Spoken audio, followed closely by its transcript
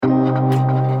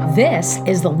This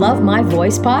is the Love My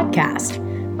Voice podcast.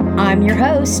 I'm your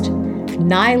host,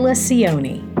 Nyla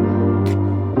Sione.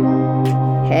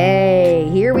 Hey,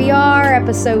 here we are,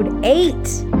 episode 8.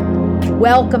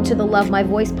 Welcome to the Love My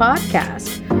Voice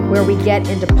podcast, where we get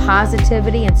into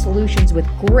positivity and solutions with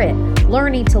grit,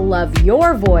 learning to love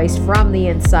your voice from the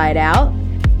inside out.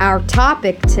 Our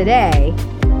topic today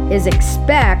is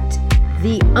expect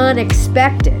the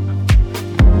unexpected.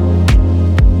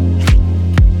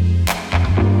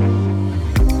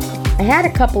 I had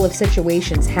a couple of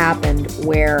situations happen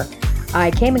where I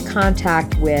came in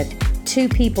contact with two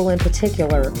people in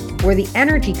particular where the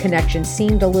energy connection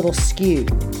seemed a little skewed.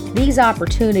 These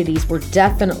opportunities were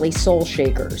definitely soul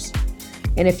shakers.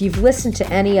 And if you've listened to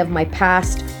any of my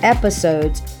past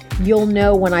episodes, you'll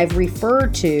know when I've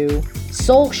referred to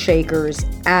soul shakers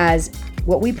as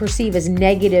what we perceive as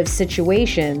negative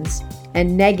situations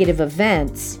and negative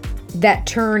events that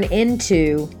turn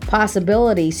into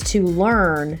possibilities to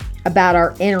learn about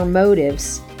our inner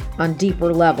motives on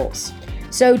deeper levels.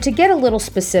 So to get a little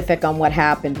specific on what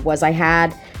happened was I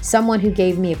had someone who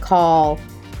gave me a call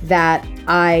that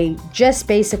I just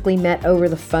basically met over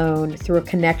the phone through a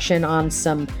connection on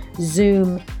some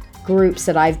Zoom groups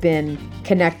that I've been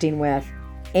connecting with.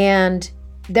 And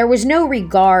there was no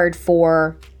regard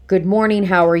for, good morning,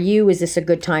 how are you? Is this a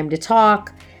good time to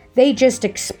talk? They just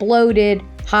exploded,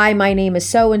 hi, my name is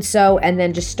so-and-so, and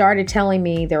then just started telling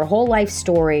me their whole life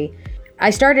story. I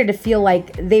started to feel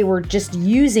like they were just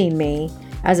using me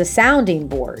as a sounding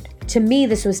board. To me,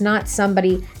 this was not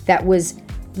somebody that was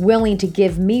willing to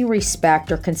give me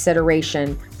respect or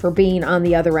consideration for being on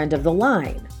the other end of the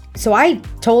line. So I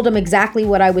told them exactly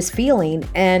what I was feeling,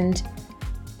 and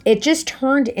it just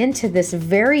turned into this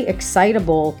very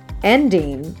excitable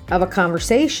ending of a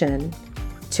conversation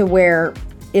to where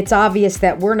it's obvious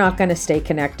that we're not going to stay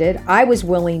connected. I was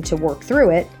willing to work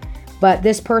through it, but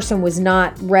this person was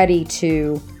not ready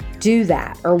to do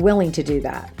that or willing to do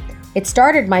that. It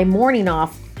started my morning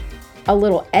off a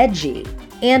little edgy,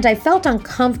 and I felt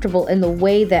uncomfortable in the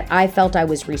way that I felt I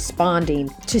was responding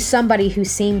to somebody who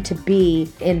seemed to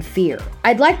be in fear.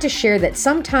 I'd like to share that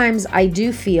sometimes I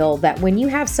do feel that when you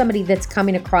have somebody that's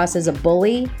coming across as a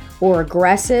bully or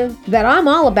aggressive, that I'm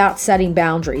all about setting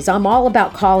boundaries. I'm all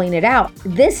about calling it out.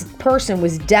 This person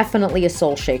was definitely a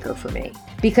soul shaker for me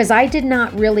because I did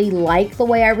not really like the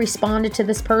way I responded to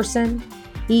this person,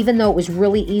 even though it was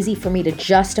really easy for me to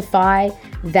justify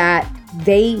that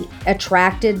they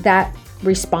attracted that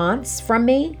response from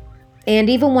me.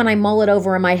 And even when I mull it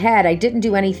over in my head, I didn't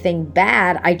do anything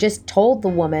bad. I just told the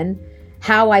woman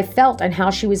how I felt and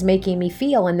how she was making me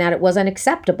feel and that it wasn't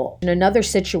acceptable. And another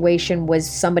situation was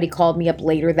somebody called me up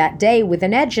later that day with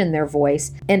an edge in their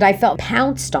voice, and I felt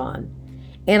pounced on.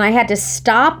 And I had to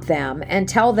stop them and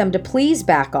tell them to please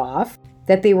back off,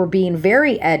 that they were being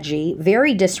very edgy,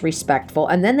 very disrespectful.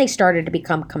 And then they started to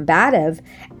become combative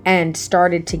and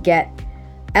started to get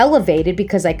elevated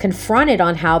because I confronted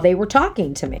on how they were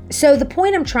talking to me. So the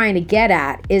point I'm trying to get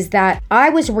at is that I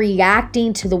was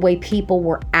reacting to the way people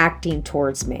were acting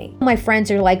towards me. My friends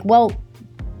are like, well,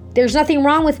 there's nothing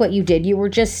wrong with what you did. You were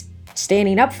just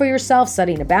standing up for yourself,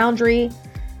 setting a boundary.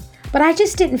 But I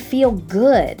just didn't feel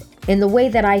good in the way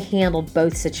that I handled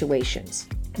both situations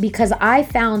because I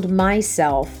found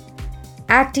myself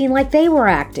acting like they were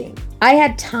acting. I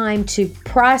had time to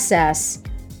process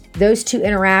those two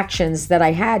interactions that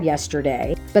I had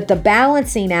yesterday. But the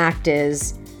balancing act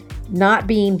is not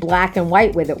being black and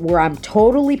white with it, where I'm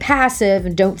totally passive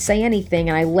and don't say anything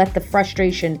and I let the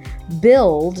frustration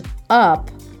build up,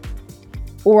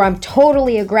 or I'm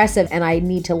totally aggressive and I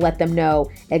need to let them know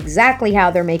exactly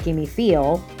how they're making me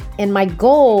feel. And my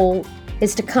goal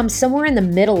is to come somewhere in the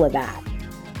middle of that,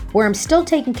 where I'm still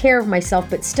taking care of myself,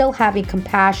 but still having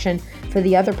compassion for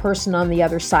the other person on the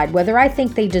other side, whether I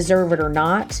think they deserve it or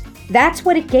not. That's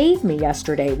what it gave me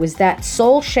yesterday, was that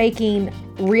soul-shaking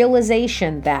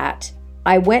realization that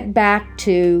I went back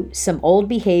to some old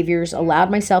behaviors, allowed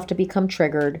myself to become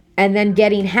triggered, and then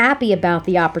getting happy about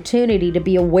the opportunity to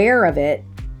be aware of it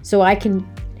so I can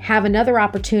have another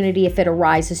opportunity if it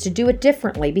arises to do it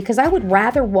differently, because I would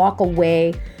rather walk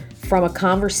away from a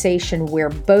conversation where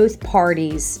both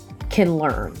parties can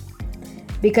learn.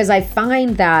 Because I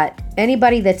find that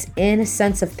anybody that's in a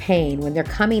sense of pain, when they're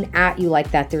coming at you like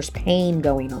that, there's pain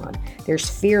going on. There's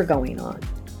fear going on.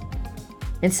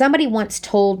 And somebody once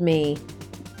told me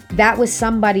that was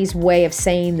somebody's way of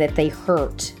saying that they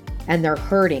hurt and they're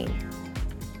hurting.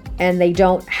 And they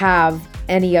don't have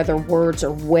any other words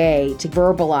or way to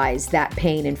verbalize that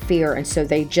pain and fear. And so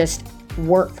they just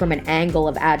work from an angle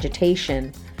of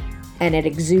agitation and it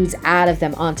exudes out of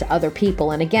them onto other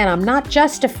people. And again, I'm not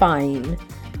justifying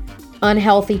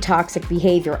unhealthy, toxic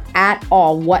behavior at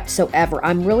all whatsoever.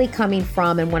 I'm really coming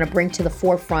from and want to bring to the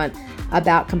forefront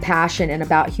about compassion and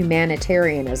about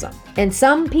humanitarianism. And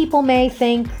some people may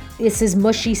think this is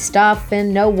mushy stuff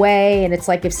and no way. And it's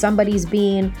like if somebody's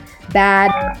being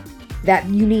bad, that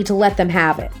you need to let them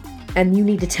have it. And you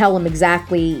need to tell them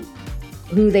exactly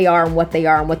who they are and what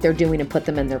they're doing and put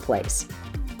them in their place.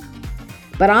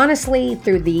 But honestly,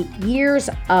 through the years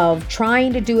of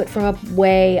trying to do it from a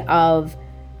way of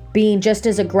being just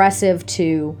as aggressive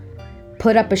to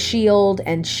put up a shield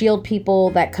and shield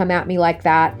people that come at me like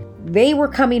that, they were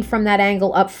coming from that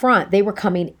angle up front. They were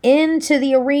coming into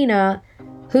the arena,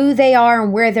 who they are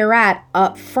and where they're at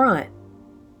up front.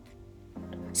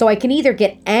 So I can either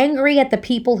get angry at the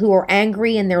people who are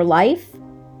angry in their life.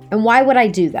 And why would I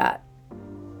do that?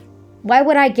 Why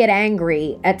would I get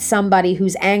angry at somebody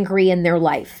who's angry in their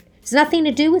life? It's nothing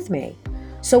to do with me.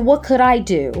 So what could I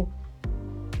do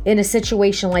in a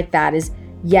situation like that is,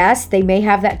 yes, they may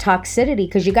have that toxicity,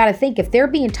 because you got to think, if they're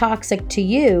being toxic to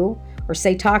you or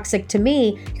say toxic to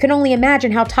me, you can only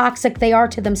imagine how toxic they are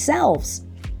to themselves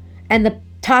and the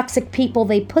toxic people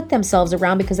they put themselves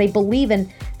around, because they believe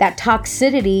in that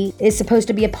toxicity is supposed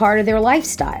to be a part of their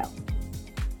lifestyle.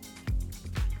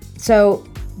 So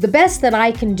the best that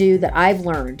I can do, that I've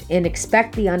learned in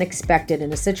expect the unexpected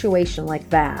in a situation like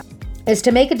that, is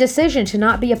to make a decision to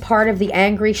not be a part of the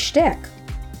angry shtick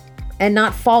and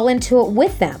not fall into it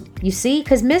with them. You see,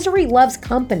 because misery loves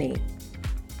company.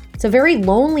 It's a very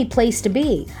lonely place to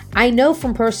be. I know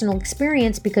from personal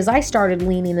experience, because I started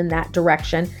leaning in that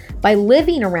direction by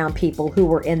living around people who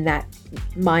were in that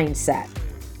mindset.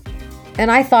 And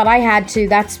I thought I had to,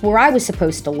 that's where I was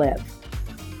supposed to live.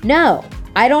 No,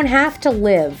 I don't have to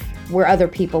live where other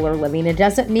people are living. It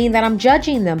doesn't mean that I'm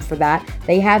judging them for that.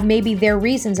 They have maybe their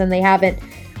reasons and they haven't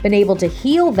been able to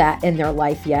heal that in their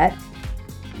life yet.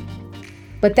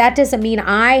 But that doesn't mean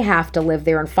I have to live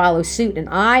there and follow suit and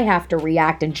I have to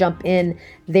react and jump in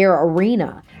their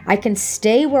arena. I can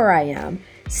stay where I am,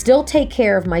 still take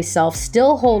care of myself,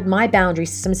 still hold my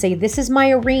boundaries and say, this is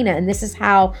my arena and this is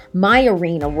how my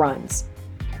arena runs.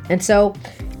 And so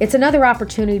it's another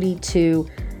opportunity to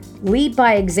lead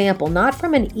by example, not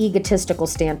from an egotistical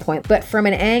standpoint, but from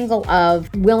an angle of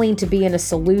willing to be in a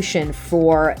solution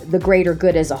for the greater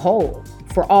good as a whole,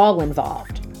 for all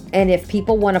involved. And if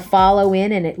people want to follow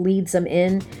in and it leads them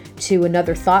in to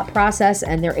another thought process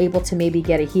and they're able to maybe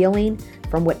get a healing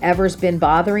from whatever's been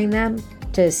bothering them,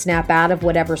 to snap out of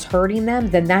whatever's hurting them,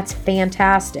 then that's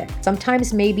fantastic.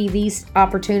 Sometimes maybe these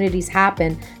opportunities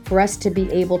happen for us to be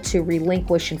able to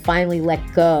relinquish and finally let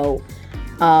go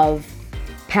of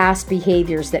past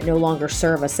behaviors that no longer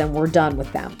serve us, and we're done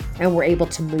with them and we're able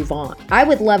to move on. I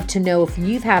would love to know if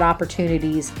you've had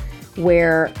opportunities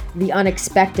where the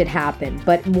unexpected happened,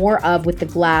 but more of with the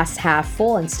glass half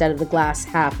full instead of the glass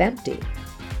half empty,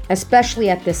 especially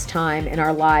at this time in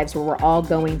our lives where we're all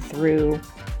going through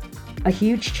a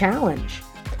huge challenge.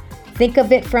 Think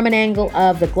of it from an angle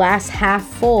of the glass half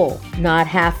full, not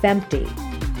half empty,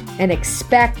 and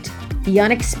expect the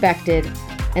unexpected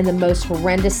and the most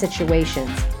horrendous situations.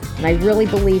 And I really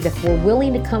believe if we're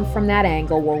willing to come from that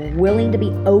angle, we're willing to be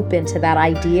open to that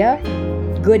idea,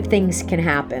 good things can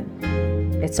happen.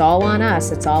 It's all on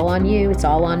us. It's all on you. It's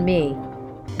all on me.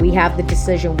 We have the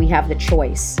decision. We have the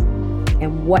choice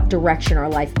and what direction our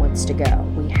life wants to go.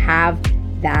 We have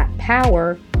that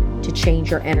power to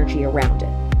change our energy around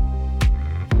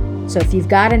it. So if you've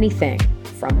got anything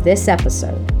from this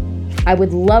episode, I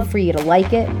would love for you to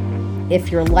like it.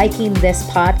 If you're liking this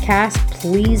podcast,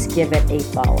 please give it a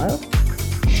follow.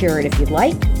 Share it if you'd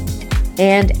like.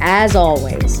 And as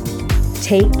always,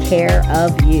 take care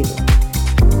of you.